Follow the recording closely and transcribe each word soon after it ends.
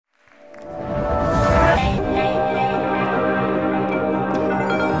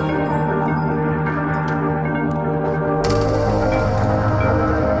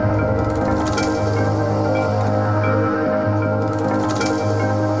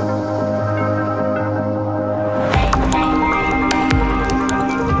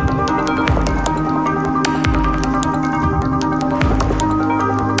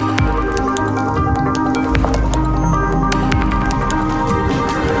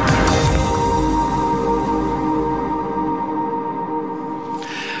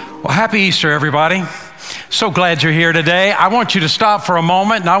Happy Easter, everybody. So glad you're here today. I want you to stop for a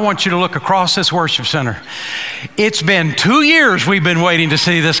moment and I want you to look across this worship center. It's been 2 years we've been waiting to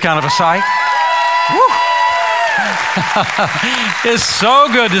see this kind of a sight. It's so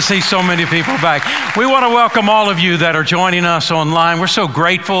good to see so many people back. We want to welcome all of you that are joining us online. We're so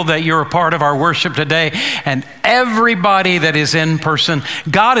grateful that you're a part of our worship today, and everybody that is in person.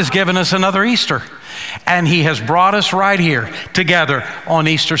 God has given us another Easter, and He has brought us right here together on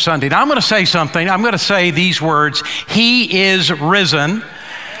Easter Sunday. Now I'm going to say something. I'm going to say these words: He is risen.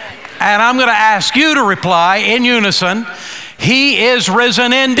 And I'm going to ask you to reply in unison: He is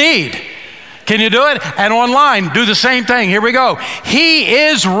risen indeed. Can you do it? And online, do the same thing. Here we go. He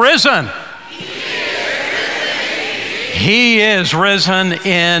is risen. He is risen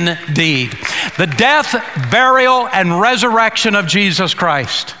indeed. The death, burial, and resurrection of Jesus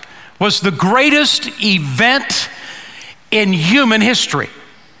Christ was the greatest event in human history.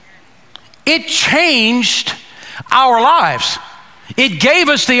 It changed our lives. It gave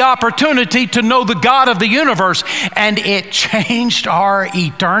us the opportunity to know the God of the universe, and it changed our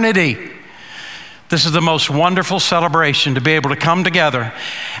eternity. This is the most wonderful celebration, to be able to come together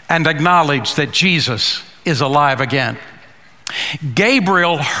and acknowledge that Jesus is alive again.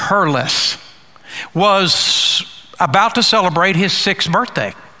 Gabriel Hurless was about to celebrate his 6th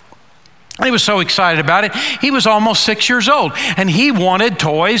birthday. He was so excited about it. He was almost 6 years old, and he wanted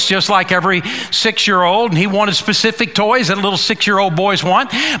toys just like every 6-year-old, and he wanted specific toys that little 6-year-old boys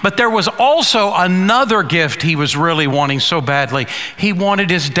want. But there was also another gift he was really wanting so badly. He wanted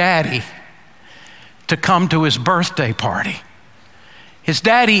his daddy to come to his birthday party. His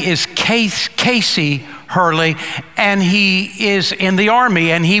daddy is Casey Hurley, and he is in the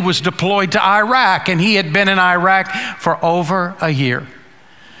Army, and he was deployed to Iraq, and he had been in Iraq for over a year.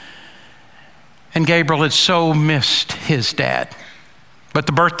 And Gabriel had so missed his dad. But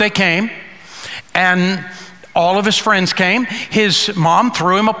the birthday came, and all of his friends came. His mom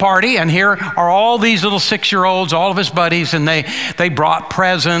threw him a party, and here are all these little 6-year-olds, all of his buddies, and they brought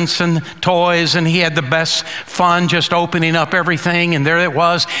presents and toys, and he had the best fun just opening up everything, and there it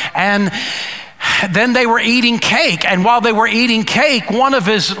was. And then they were eating cake, and while they were eating cake, one of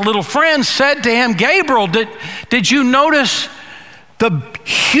his little friends said to him, "Gabriel, did you notice the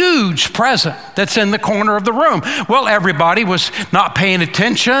huge present that's in the corner of the room?" Well, everybody was not paying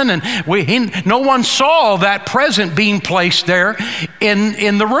attention, and no one saw that present being placed there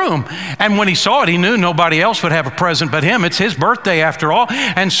in the room. And when he saw it, he knew nobody else would have a present but him. It's his birthday after all.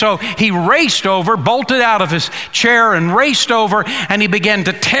 And so he raced over, bolted out of his chair and raced over, and he began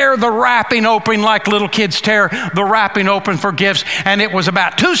to tear the wrapping open like little kids tear the wrapping open for gifts. And it was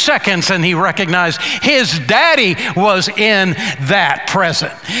about 2 seconds, and he recognized his daddy was in that present.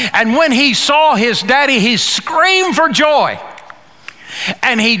 And when he saw his daddy, he screamed for joy.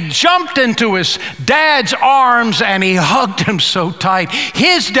 And he jumped into his dad's arms and he hugged him so tight.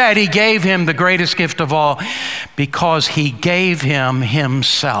 His daddy gave him the greatest gift of all, because he gave him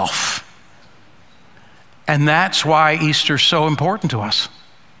himself. And that's why Easter's so important to us,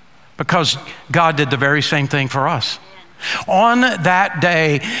 because God did the very same thing for us. On that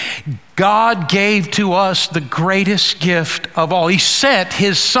day, God gave to us the greatest gift of all. He sent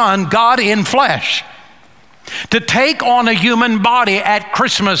His Son, God in flesh, to take on a human body at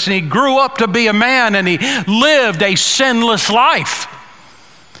Christmas. And He grew up to be a man, and He lived a sinless life.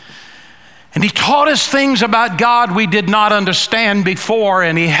 And He taught us things about God we did not understand before,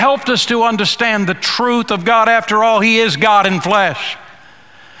 and He helped us to understand the truth of God. After all, He is God in flesh.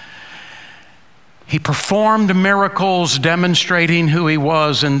 He performed miracles demonstrating who He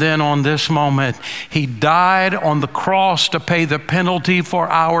was, and then on this moment, He died on the cross to pay the penalty for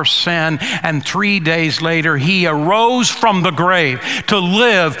our sin, and 3 days later, He arose from the grave to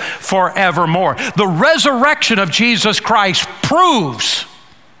live forevermore. The resurrection of Jesus Christ proves,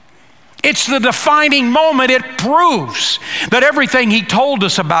 it's the defining moment. It proves that everything He told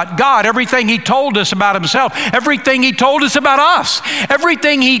us about God, everything He told us about Himself, everything He told us about us,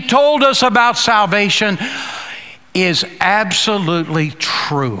 everything He told us about salvation is absolutely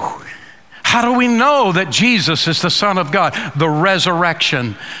true. How do we know that Jesus is the Son of God? The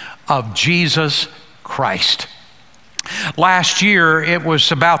resurrection of Jesus Christ. Last year, it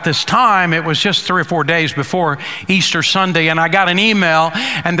was about this time, it was just 3 or 4 days before Easter Sunday, and I got an email,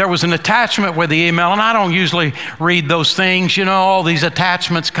 and there was an attachment with the email, and I don't usually read those things, all these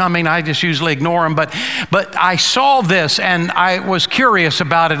attachments coming, I just usually ignore them, but I saw this, and I was curious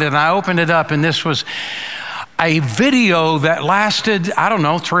about it, and I opened it up, and this was a video that lasted,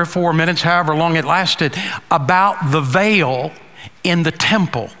 3 or 4 minutes, however long it lasted, about the veil in the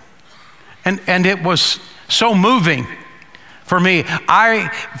temple. And it was so moving for me. I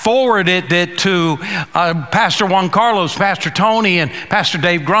forwarded it to Pastor Juan Carlos, Pastor Tony, and Pastor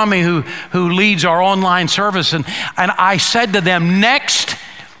Dave Grummy, who leads our online service. And I said to them, next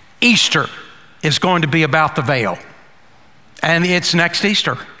Easter is going to be about the veil. And it's next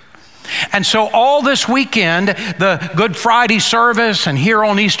Easter. And so all this weekend, the Good Friday service and here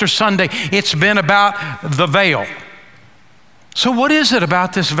on Easter Sunday, it's been about the veil. So what is it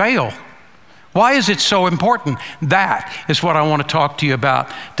about this veil? Why is it so important? That is what I want to talk to you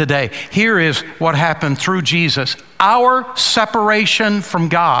about today. Here is what happened through Jesus. Our separation from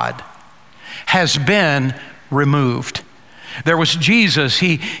God has been removed. There was Jesus.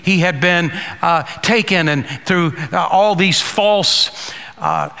 He had been taken and through all these false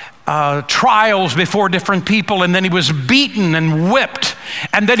trials before different people, and then he was beaten and whipped,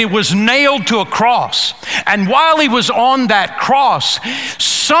 and then he was nailed to a cross. And while he was on that cross,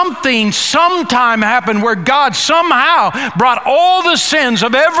 sometime happened where God somehow brought all the sins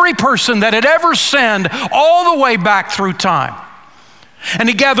of every person that had ever sinned all the way back through time. And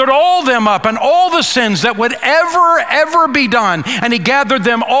he gathered all them up and all the sins that would ever be done, and he gathered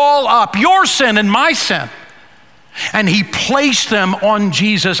them all up, your sin and my sin. And he placed them on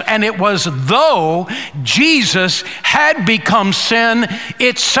Jesus, and it was though Jesus had become sin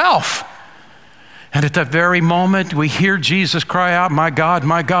itself. And at that very moment, we hear Jesus cry out, my God,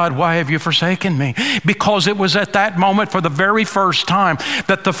 why have you forsaken me? Because it was at that moment for the very first time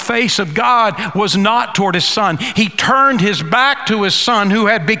that the face of God was not toward his son. He turned his back to his son who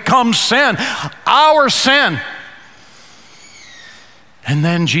had become sin, our sin. And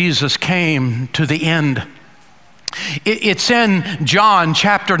then Jesus came to the end. It's in John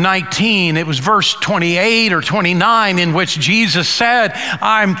chapter 19. It was verse 28 or 29 in which Jesus said,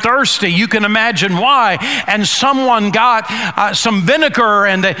 I'm thirsty. You can imagine why. And someone got some vinegar,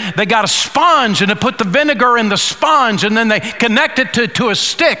 and they got a sponge, and they put the vinegar in the sponge, and then they connected it to a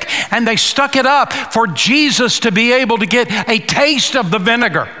stick, and they stuck it up for Jesus to be able to get a taste of the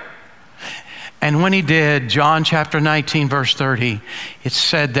vinegar. And when he did, John chapter 19, verse 30, it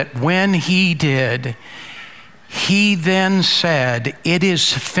said that when he did, he then said, it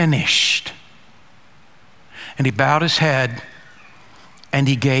is finished. And he bowed his head and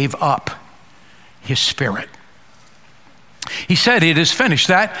he gave up his spirit. He said, it is finished.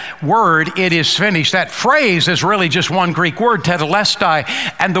 That word, it is finished, that phrase is really just one Greek word, tetelestai.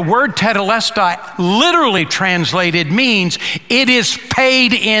 And the word tetelestai, literally translated, means it is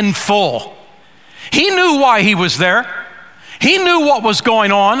paid in full. He knew why he was there. He knew what was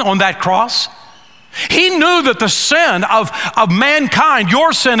going on that cross. He knew that the sin of mankind,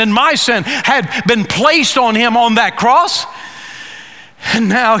 your sin and my sin, had been placed on him on that cross. And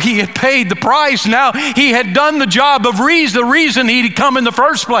now he had paid the price. Now he had done the job of the reason he'd come in the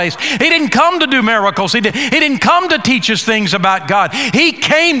first place. He didn't come to do miracles. He didn't come to teach us things about God. He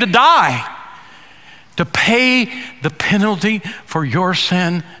came to die, to pay the penalty for your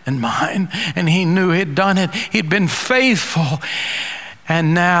sin and mine. And he knew he'd done it. He'd been faithful.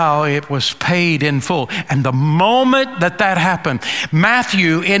 And now it was paid in full. And the moment that happened,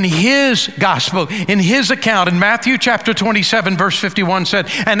 Matthew in his gospel, in his account, in Matthew chapter 27, verse 51 said,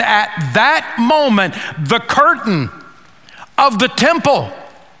 and at that moment, the curtain of the temple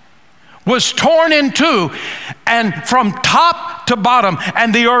was torn in two, and from top to bottom,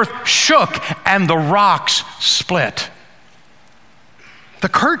 and the earth shook, and the rocks split. The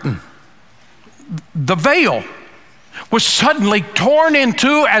curtain, the veil, was suddenly torn in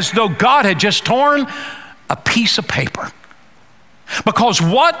two as though God had just torn a piece of paper. Because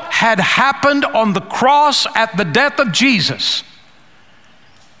what had happened on the cross at the death of Jesus,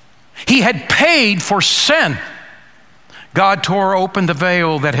 he had paid for sin. God tore open the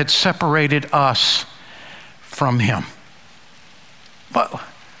veil that had separated us from him. But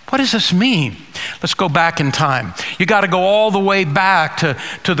what does this mean? Let's go back in time. You got to go all the way back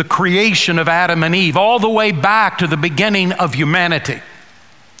to the creation of Adam and Eve, all the way back to the beginning of humanity.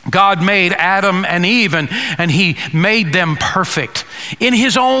 God made Adam and Eve, and he made them perfect. In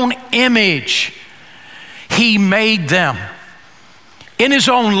his own image, he made them. In his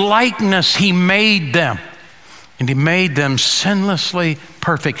own likeness, he made them. And he made them sinlessly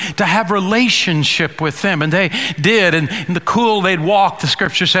perfect, to have relationship with them. And they did. And in the cool, they'd walk, the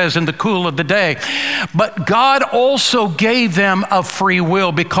scripture says, in the cool of the day. But God also gave them a free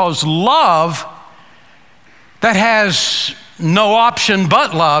will, because love that has no option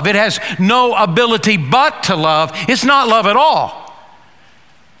but love, it has no ability but to love, it's not love at all.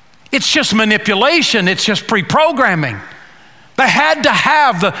 It's just manipulation. It's just pre-programming. They had to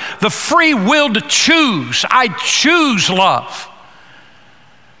have the free will to choose. I choose love.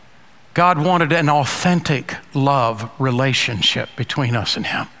 God wanted an authentic love relationship between us and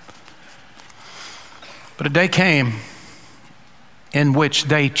him. But a day came in which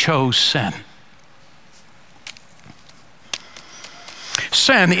they chose sin.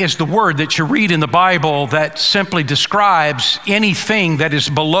 Sin is the word that you read in the Bible that simply describes anything that is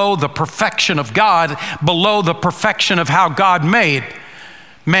below the perfection of God, below the perfection of how God made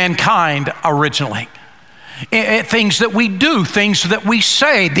mankind originally. Things that we do, things that we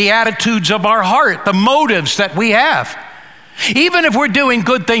say, the attitudes of our heart, the motives that we have. Even if we're doing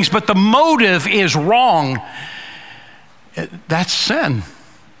good things, but the motive is wrong, that's sin.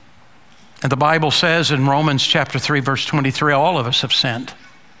 And the Bible says in Romans chapter 3, verse 23, all of us have sinned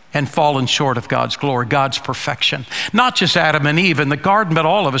and fallen short of God's glory, God's perfection. Not just Adam and Eve in the garden, but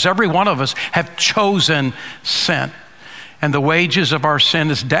all of us, every one of us have chosen sin. And the wages of our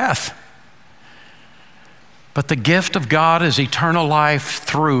sin is death. But the gift of God is eternal life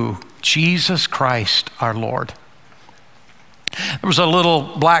through Jesus Christ our Lord. There was a little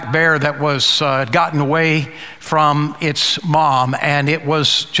black bear that was gotten away from its mom, and it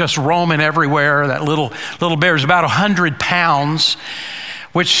was just roaming everywhere. That little bear is about 100 pounds,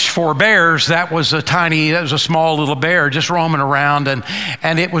 which for bears, that was a small little bear just roaming around.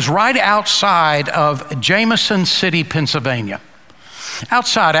 And it was right outside of Jameson City, Pennsylvania.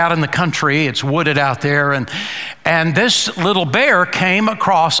 Outside, out in the country, it's wooded out there. And this little bear came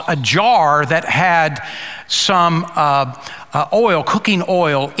across a jar that had some cooking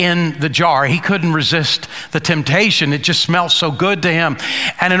oil in the jar. He couldn't resist the temptation. It just smelled so good to him.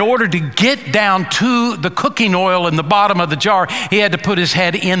 And in order to get down to the cooking oil in the bottom of the jar, he had to put his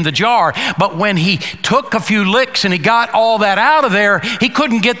head in the jar. But when he took a few licks and he got all that out of there, he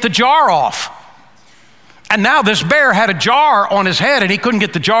couldn't get the jar off. And now this bear had a jar on his head and he couldn't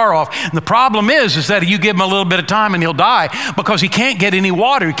get the jar off. And the problem is that you give him a little bit of time and he'll die because he can't get any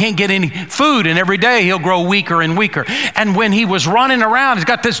water, he can't get any food, and every day he'll grow weaker and weaker. And when he was running around, he's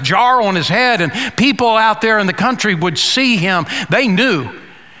got this jar on his head, and people out there in the country would see him. They knew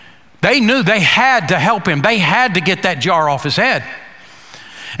they had to help him. They had to get that jar off his head.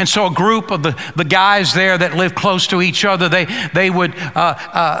 And so a group of the guys there that lived close to each other, they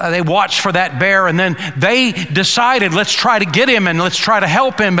watched for that bear, and then they decided, let's try to get him and let's try to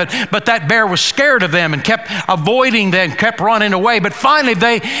help him. But that bear was scared of them and kept avoiding them, kept running away. But finally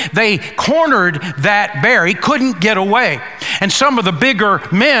they cornered that bear. He couldn't get away. And some of the bigger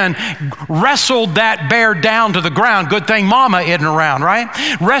men wrestled that bear down to the ground. Good thing Mama isn't around, right?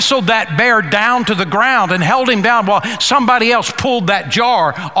 Wrestled that bear down to the ground and held him down while somebody else pulled that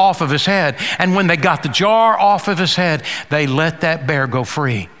jar off of his head. And when they got the jar off of his head, they let that bear go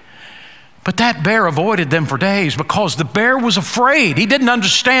free. But that bear avoided them for days because the bear was afraid. He didn't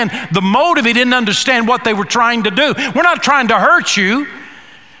understand the motive. He didn't understand what they were trying to do. We're not trying to hurt you.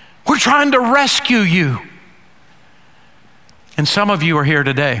 We're trying to rescue you. And some of you are here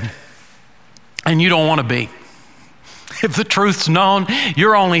today and you don't want to be. If the truth's known,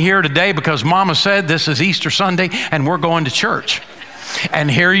 you're only here today because Mama said this is Easter Sunday and we're going to church.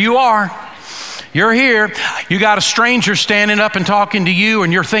 And here you are. You're here. You got a stranger standing up and talking to you,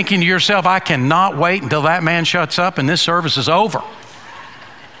 and you're thinking to yourself, I cannot wait until that man shuts up and this service is over.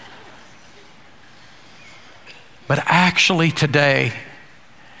 But actually today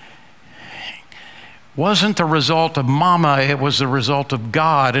wasn't the result of Mama, it was the result of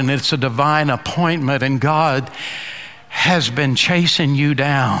God, and it's a divine appointment, and God has been chasing you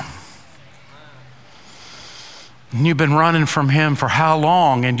down. And you've been running from him for how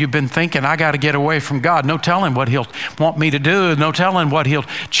long? And you've been thinking, I got to get away from God. No telling what he'll want me to do. No telling what he'll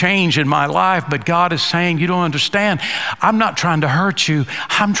change in my life. But God is saying, you don't understand. I'm not trying to hurt you.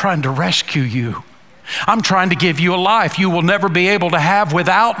 I'm trying to rescue you. I'm trying to give you a life you will never be able to have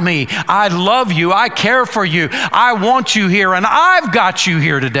without me. I love you. I care for you. I want you here. And I've got you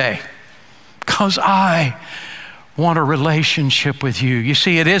here today because I want a relationship with you. You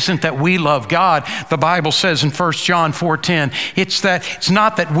see, it isn't that we love God. The Bible says in 1 John 4:10, it's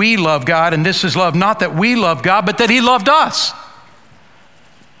not that we love God, and this is love, not that we love God, but that he loved us.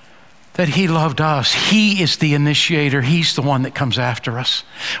 That he loved us. He is the initiator. He's the one that comes after us.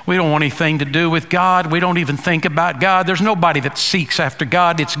 We don't want anything to do with God. We don't even think about God. There's nobody that seeks after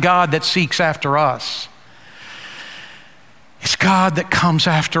God. It's God that seeks after us. It's God that comes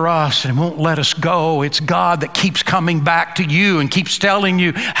after us and won't let us go. It's God that keeps coming back to you and keeps telling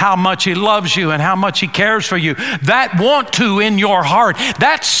you how much he loves you and how much he cares for you. That want to in your heart,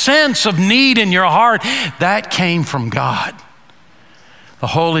 that sense of need in your heart, that came from God. The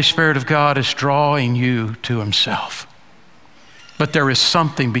Holy Spirit of God is drawing you to himself. But there is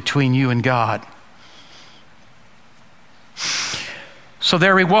something between you and God. So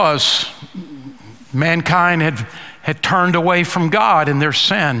there he was. Mankind had turned away from God in their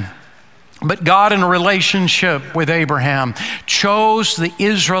sin. But God, in a relationship with Abraham, chose the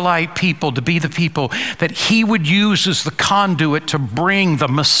Israelite people to be the people that he would use as the conduit to bring the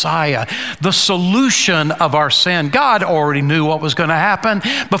Messiah, the solution of our sin. God already knew what was going to happen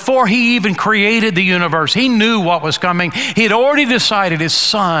before he even created the universe. He knew what was coming. He had already decided his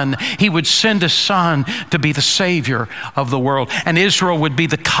son, he would send his son to be the Savior of the world. And Israel would be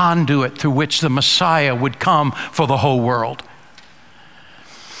the conduit through which the Messiah would come for the whole world.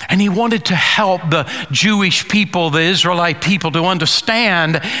 And he wanted to help the Jewish people, the Israelite people, to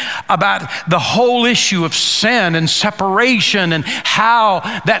understand about the whole issue of sin and separation and how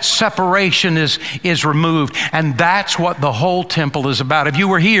that separation is removed. And that's what the whole temple is about. If you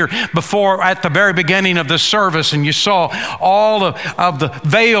were here before at the very beginning of the service and you saw all of the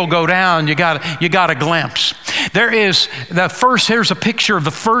veil go down, you got a glimpse. Here's a picture of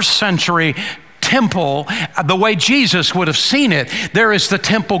the first century temple, the way Jesus would have seen it. There is the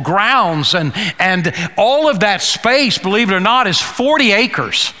temple grounds, and all of that space, believe it or not, is 40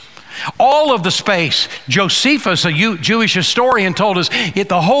 acres. All of the space. Josephus, a Jewish historian, told us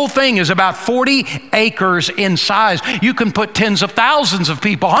the whole thing is about 40 acres in size. You can put tens of thousands of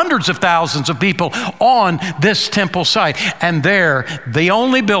people, hundreds of thousands of people on this temple site. And there, the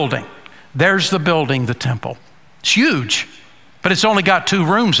only building, there's the building, the temple. It's huge, but it's only got 2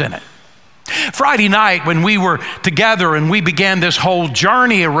 rooms in it. Friday night, when we were together and we began this whole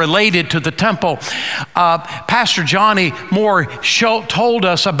journey related to the temple, Pastor Johnny Moore told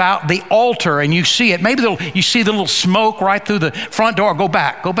us about the altar, and you see it. Maybe you see the little smoke right through the front door. Go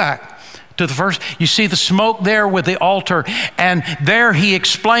back to the first. You see the smoke there with the altar, and there he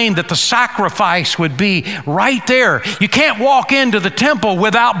explained that the sacrifice would be right there. You can't walk into the temple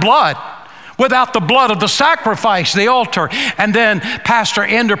without blood. Without the blood of the sacrifice, the altar. And then Pastor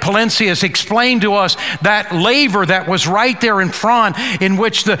Ender Palencius explained to us that laver that was right there in front, in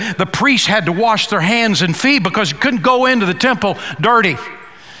which the priests had to wash their hands and feet because you couldn't go into the temple dirty.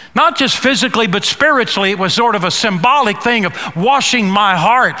 Not just physically, but spiritually, it was sort of a symbolic thing of washing my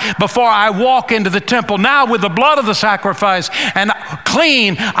heart before I walk into the temple. Now with the blood of the sacrifice and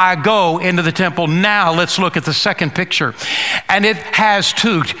clean, I go into the temple. Now let's look at the second picture. And it has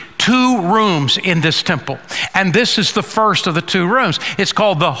two rooms in this temple. And this is the first of the 2 rooms. It's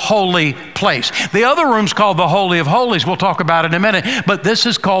called the holy place. The other room's called the Holy of Holies. We'll talk about it in a minute. But this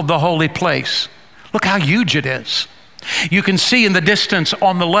is called the holy place. Look how huge it is. You can see in the distance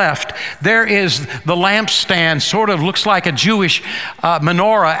on the left, there is the lampstand, sort of looks like a Jewish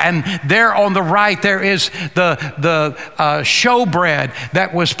menorah. And there on the right, there is the showbread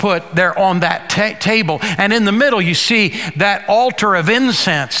that was put there on that table. And in the middle, you see that altar of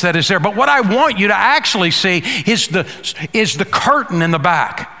incense that is there. But what I want you to actually see is the curtain in the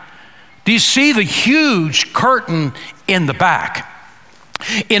back. Do you see the huge curtain in the back?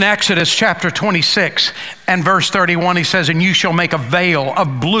 In Exodus chapter 26 and verse 31, he says, "And you shall make a veil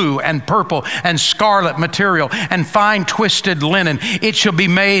of blue and purple and scarlet material and fine twisted linen. It shall be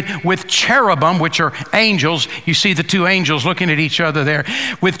made with cherubim," which are angels. You see the 2 angels looking at each other there.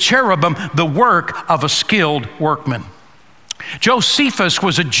 "With cherubim, the work of a skilled workman." Josephus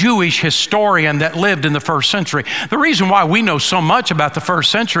was a Jewish historian that lived in the first century. The reason why we know so much about the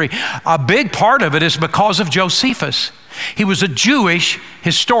first century, a big part of it is because of Josephus. He was a Jewish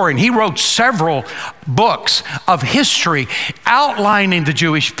historian. He wrote several books of history outlining the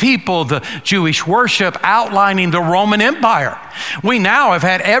Jewish people, the Jewish worship, outlining the Roman Empire. We now have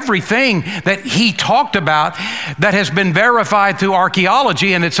had everything that he talked about that has been verified through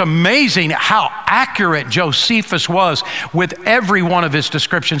archaeology, and it's amazing how accurate Josephus was with every one of his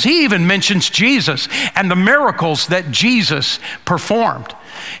descriptions. He even mentions Jesus and the miracles that Jesus performed.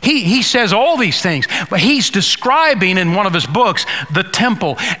 He says all these things, but he's describing in one of his books the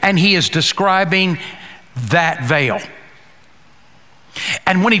temple, and he is describing that veil.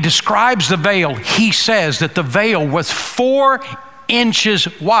 And when he describes the veil, he says that the veil was 4 inches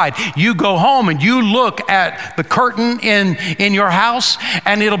wide. You go home and you look at the curtain in your house,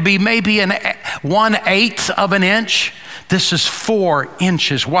 and it'll be maybe 1/8 of an inch. This is 4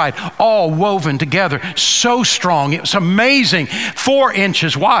 inches wide, all woven together, so strong. It was amazing, 4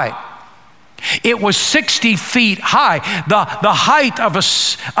 inches wide. It was 60 feet high, the height of a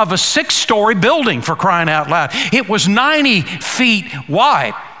 6-story building, for crying out loud. It was 90 feet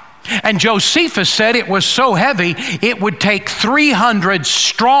wide. And Josephus said it was so heavy, it would take 300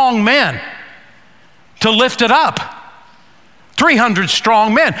 strong men to lift it up. 300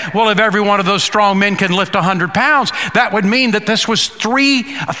 strong men. Well, if every one of those strong men can lift 100 pounds, that would mean that this was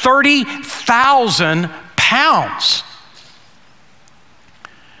 30,000 pounds.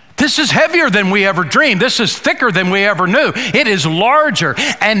 This is heavier than we ever dreamed. This is thicker than we ever knew. It is larger.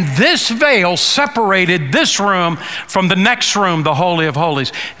 And this veil separated this room from the next room, the Holy of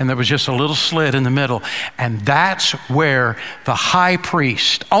Holies. And there was just a little slit in the middle. And that's where the high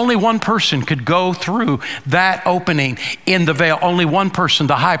priest, only one person could go through that opening in the veil. Only one person,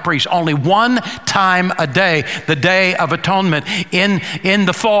 the high priest, only one time a day, the Day of Atonement in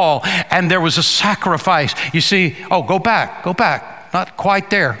the fall. And there was a sacrifice. You see, go back. Not quite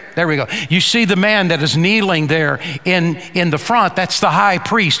there. There we go. You see the man that is kneeling there in the front. That's the high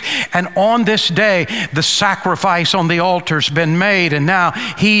priest. And on this day, the sacrifice on the altar's been made. And now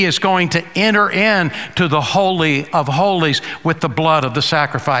he is going to enter in to the Holy of Holies with the blood of the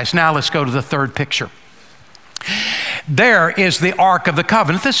sacrifice. Now let's go to the third picture. There is the Ark of the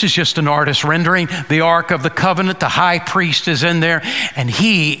Covenant. This is just an artist's rendering. The Ark of the Covenant, the high priest is in there, and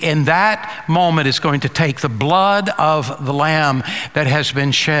he, in that moment, is going to take the blood of the Lamb that has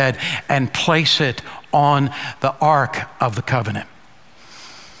been shed and place it on the Ark of the Covenant.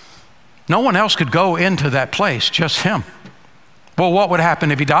 No one else could go into that place, just him. Well, what would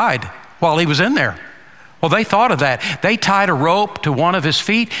happen if he died while he was in there? Well, they thought of that. They tied a rope to one of his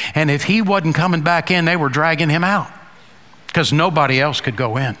feet, and if he wasn't coming back in, they were dragging him out because nobody else could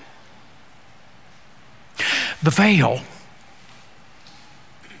go in. The veil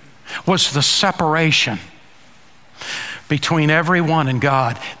was the separation between everyone and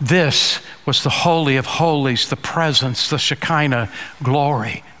God. This was the Holy of Holies, the presence, the Shekinah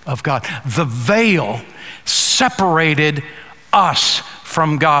glory of God. The veil separated us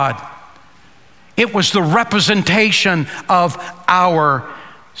from God. It was the representation of our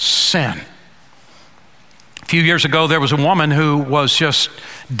sin. A few years ago, there was a woman who was just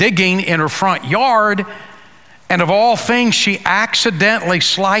digging in her front yard, and of all things, she accidentally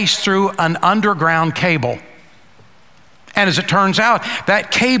sliced through an underground cable. And as it turns out,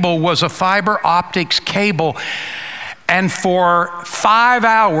 that cable was a fiber optics cable. And for 5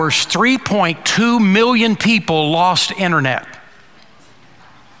 hours, 3.2 million people lost internet.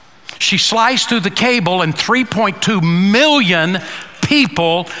 She sliced through the cable and 3.2 million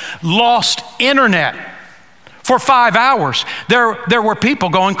people lost internet for 5 hours. There were people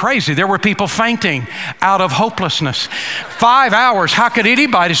going crazy. There were people fainting out of hopelessness. 5 hours. How could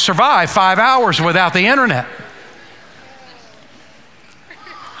anybody survive 5 hours without the internet?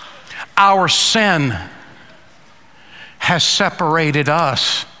 Our sin has separated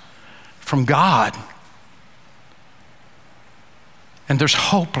us from God. And there's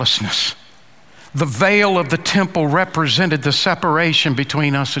hopelessness. The veil of the temple represented the separation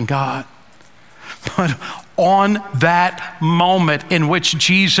between us and God. But on that moment in which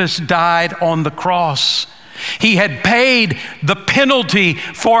Jesus died on the cross, he had paid the penalty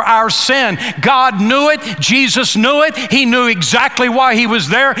for our sin. God knew it. Jesus knew it. He knew exactly why he was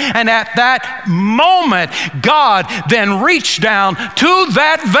there. And at that moment, God then reached down to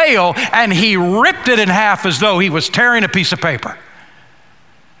that veil and he ripped it in half as though he was tearing a piece of paper.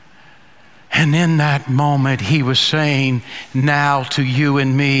 And in that moment, he was saying, now to you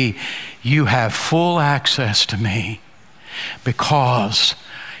and me, you have full access to me because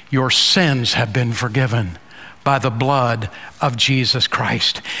your sins have been forgiven by the blood of Jesus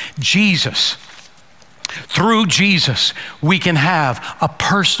Christ. Through Jesus, we can have a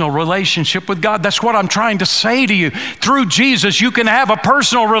personal relationship with God. That's what I'm trying to say to you. Through Jesus, you can have a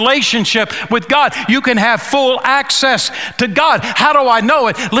personal relationship with God. You can have full access to God. How do I know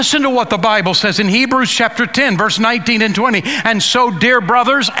it? Listen to what the Bible says in Hebrews chapter 10, verse 19 and 20. And so, dear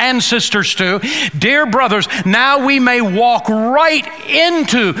brothers and sisters too, dear brothers, now we may walk right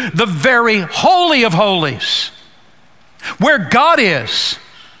into the very Holy of Holies, where God is,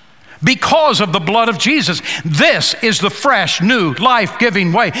 because of the blood of Jesus. This is the fresh, new,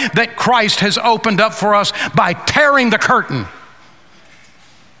 life-giving way that Christ has opened up for us by tearing the curtain,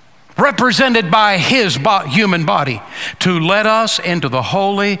 represented by his human body, to let us into the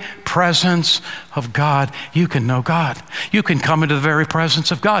holy presence of God. You can know God. You can come into the very presence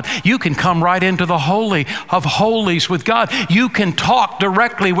of God. You can come right into the Holy of Holies with God. You can talk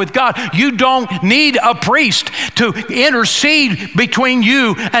directly with God. You don't need a priest to intercede between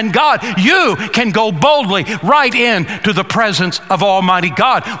you and God. You can go boldly right into the presence of Almighty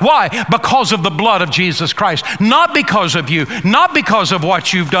God. Why? Because of the blood of Jesus Christ. Not because of you, not because of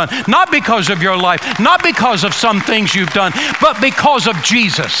what you've done, not because of your life, not because of some things you've done, but because of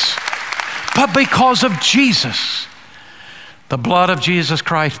Jesus. But because of Jesus. The blood of Jesus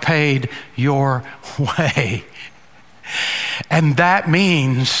Christ paid your way. And that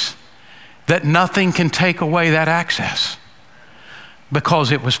means that nothing can take away that access.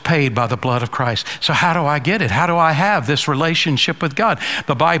 because it was paid by the blood of Christ. So how do I get it? How do I have this relationship with God?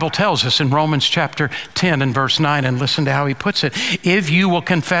 The Bible tells us in Romans chapter 10 and verse 9, and listen to how he puts it. If you will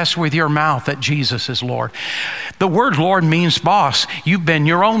confess with your mouth that Jesus is Lord. The word Lord means boss. You've been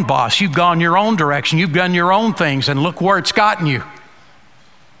your own boss. You've gone your own direction. You've done your own things, and look where it's gotten you.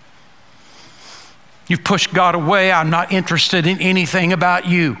 You've pushed God away. I'm not interested in anything about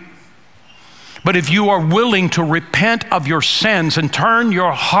you. But if you are willing to repent of your sins and turn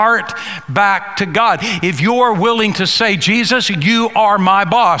your heart back to God, if you are willing to say, Jesus, you are my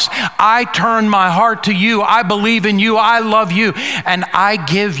boss. I turn my heart to you. I believe in you. I love you. And I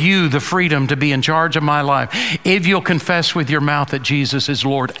give you the freedom to be in charge of my life. If you'll confess with your mouth that Jesus is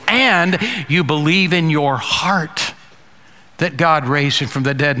Lord and you believe in your heart that God raised him from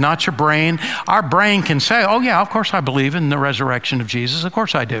the dead, not your brain. Our brain can say, oh yeah, of course I believe in the resurrection of Jesus. Of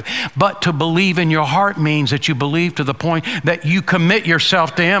course I do. But to believe in your heart means that you believe to the point that you commit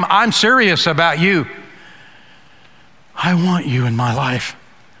yourself to him. I'm serious about you. I want you in my life.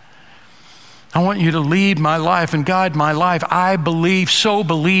 I want you to lead my life and guide my life. I so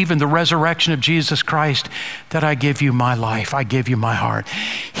believe in the resurrection of Jesus Christ that I give you my life. I give you my heart.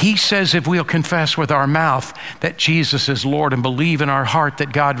 He says if we'll confess with our mouth that Jesus is Lord and believe in our heart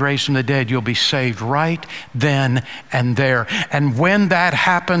that God raised from the dead, you'll be saved right then and there. And when that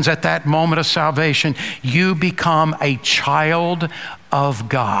happens at that moment of salvation, you become a child of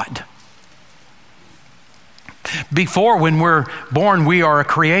God. Before, when we're born, we are a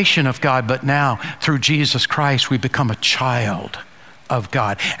creation of God, but now through Jesus Christ, we become a child of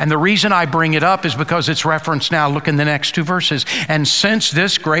God. And the reason I bring it up is because it's referenced now. Look in the next two verses. And since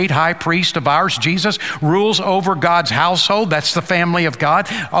this great high priest of ours, Jesus, rules over God's household, that's the family of God,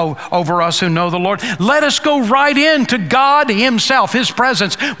 over us who know the Lord, let us go right into God himself, his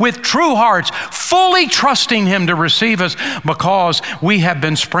presence, with true hearts, fully trusting him to receive us because we have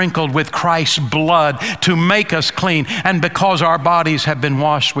been sprinkled with Christ's blood to make us clean and because our bodies have been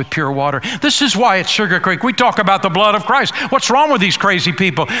washed with pure water. This is why at Sugar Creek we talk about the blood of Christ. What's wrong with these crazy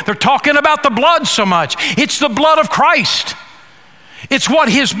people? They're talking about the blood so much. It's the blood of Christ. It's what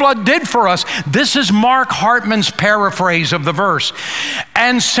his blood did for us. This is Mark Hartman's paraphrase of the verse.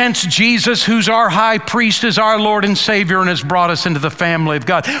 And since Jesus, who's our high priest, is our Lord and Savior and has brought us into the family of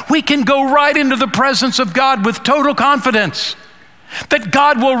God, we can go right into the presence of God with total confidence that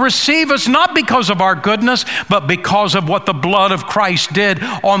God will receive us not because of our goodness, but because of what the blood of Christ did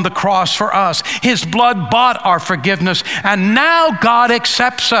on the cross for us. His blood bought our forgiveness, and now God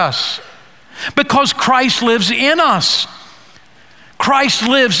accepts us because Christ lives in us. Christ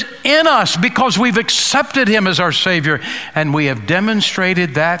lives in us because we've accepted him as our Savior, and we have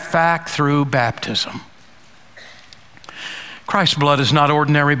demonstrated that fact through baptism. Christ's blood is not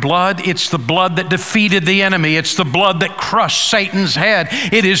ordinary blood. It's the blood that defeated the enemy. It's the blood that crushed Satan's head.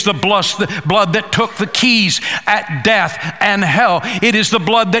 It is the blood that took the keys at death and hell. It is the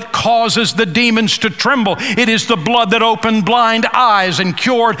blood that causes the demons to tremble. It is the blood that opened blind eyes and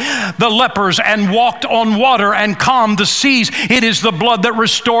cured the lepers and walked on water and calmed the seas. It is the blood that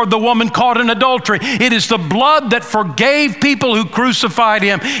restored the woman caught in adultery. It is the blood that forgave people who crucified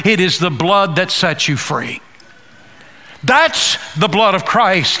him. It is the blood that sets you free. That's the blood of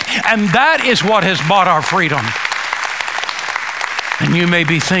Christ, and that is what has bought our freedom. And you may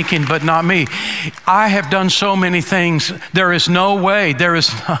be thinking, but not me. I have done so many things. There is no way.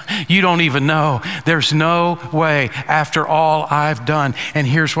 You don't even know. There's no way after all I've done. And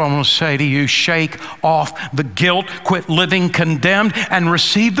here's what I'm going to say to you. Shake off the guilt, quit living condemned, and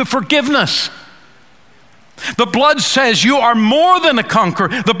receive the forgiveness. The blood says you are more than a conqueror.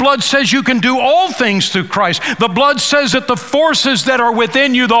 The blood says you can do all things through Christ. The blood says that the forces that are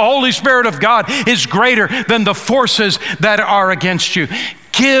within you, the Holy Spirit of God, is greater than the forces that are against you.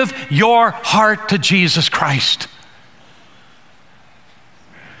 Give your heart to Jesus Christ.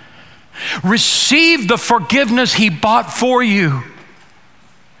 Receive the forgiveness he bought for you.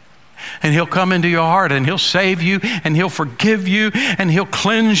 And he'll come into your heart and he'll save you and he'll forgive you and he'll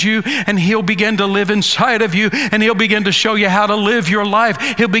cleanse you and he'll begin to live inside of you and he'll begin to show you how to live your life.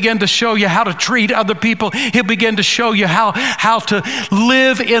 He'll begin to show you how to treat other people. He'll begin to show you how to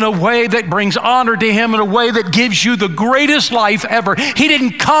live in a way that brings honor to him, in a way that gives you the greatest life ever. He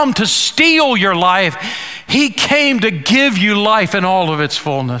didn't come to steal your life. He came to give you life in all of its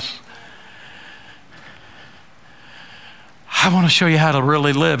fullness. I want to show you how to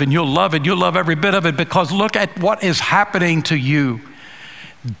really live, and you'll love it. You'll love every bit of it because look at what is happening to you.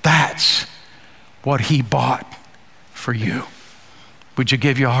 That's what he bought for you. Would you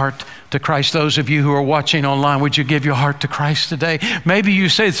give your heart to Christ? Those of you who are watching online, would you give your heart to Christ today? Maybe you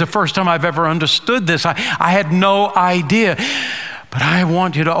say, it's the first time I've ever understood this. I had no idea. But I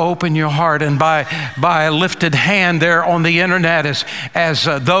want you to open your heart, and by a lifted hand there on the internet as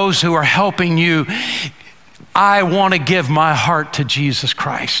those who are helping you, I want to give my heart to Jesus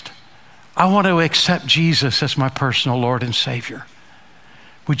Christ. I want to accept Jesus as my personal Lord and Savior.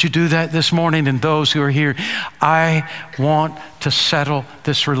 Would you do that this morning? And those who are here, I want to settle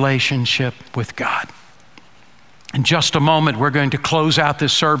this relationship with God. In just a moment, we're going to close out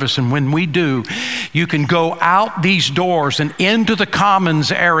this service. And when we do, you can go out these doors and into the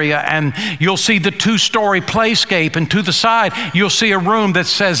commons area, and you'll see the 2-story playscape. And to the side, you'll see a room that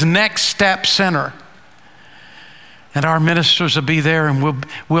says Next Step Center. And our ministers will be there, and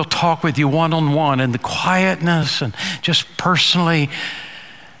we'll talk with you one-on-one in the quietness and just personally.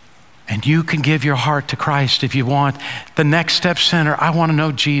 And you can give your heart to Christ if you want. The Next Step Center, I want to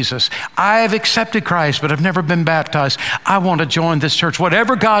know Jesus. I've accepted Christ, but I've never been baptized. I want to join this church.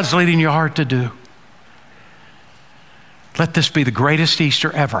 Whatever God's leading your heart to do, let this be the greatest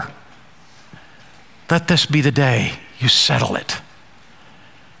Easter ever. Let this be the day you settle it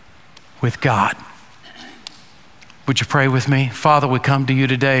with God. Would you pray with me? Father, we come to you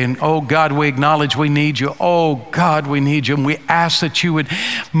today, and oh God, we acknowledge we need you. Oh God, we need you, and we ask that you would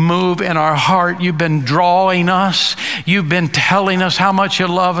move in our heart. You've been drawing us. You've been telling us how much you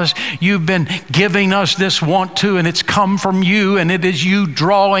love us. You've been giving us this want to, and it's come from you, and it is you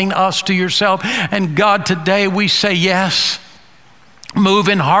drawing us to yourself. And God, today we say yes. Move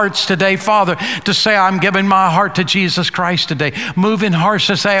in hearts today, Father, to say, I'm giving my heart to Jesus Christ today. Move in hearts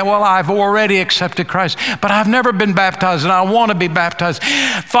to say, well, I've already accepted Christ, but I've never been baptized and I want to be baptized.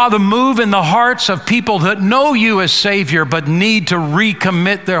 Father, move in the hearts of people that know you as Savior, but need to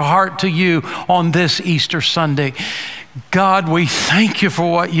recommit their heart to you on this Easter Sunday. God, we thank you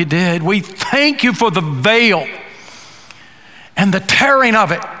for what you did. We thank you for the veil and the tearing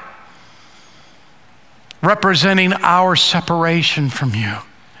of it, representing our separation from you.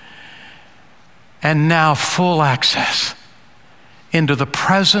 And now full access into the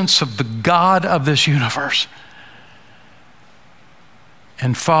presence of the God of this universe.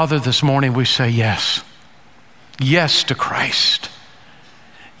 And Father, this morning we say yes. Yes to Christ.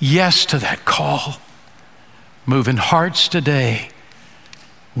 Yes to that call. Move in hearts today.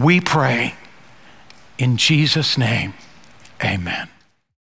 We pray in Jesus' name, amen.